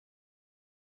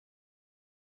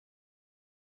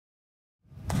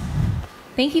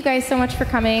Thank you guys so much for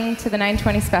coming to the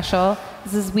 920 special.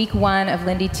 This is week 1 of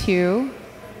Lindy 2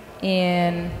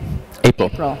 in April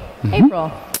of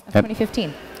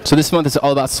 2015. So this month is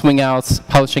all about swing outs,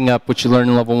 polishing up what you learned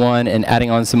in level 1, and adding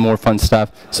on some more fun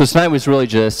stuff. So tonight was really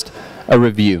just a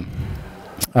review.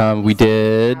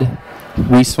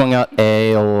 We swung out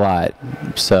a lot.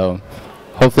 So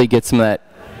hopefully get some of that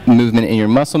movement in your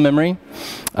muscle memory.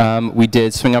 We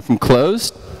did swing out from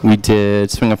closed. We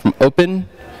did swing out from open.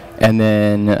 And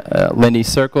then Lindy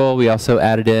circle, we also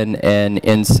added in an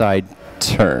inside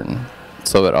turn.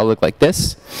 So it'll look like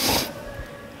this.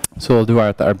 So we'll do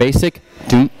our basic,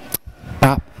 doom,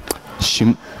 bop,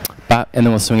 shoom, bop, and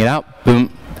then we'll swing it out,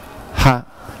 boom, ha,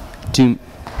 doom,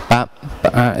 bop,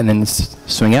 and then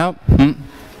swing out,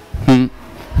 a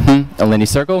Lindy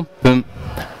circle, boom,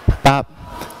 bop,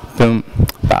 boom,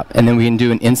 bop. And then we can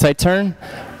do an inside turn,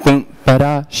 boom,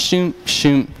 ba-da, shoom,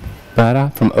 shoom, ba-da,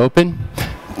 from open,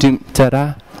 doom,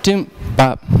 ta-da, doom,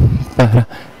 bop, ba-da,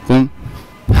 boom,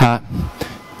 ha,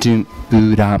 doom,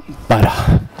 boo-da,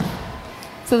 ba-da.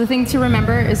 So the thing to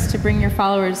remember is to bring your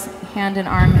follower's hand and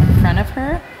arm in front of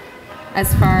her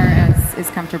as far as is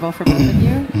comfortable for both of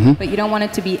you. But you don't want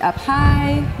it to be up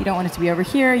high, you don't want it to be over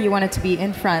here, you want it to be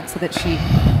in front so that she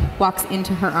walks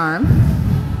into her arm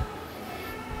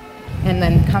and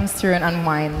then comes through and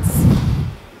unwinds.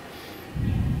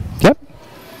 Yep.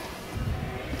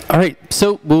 All right,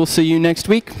 so we'll see you next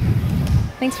week.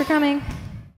 Thanks for coming.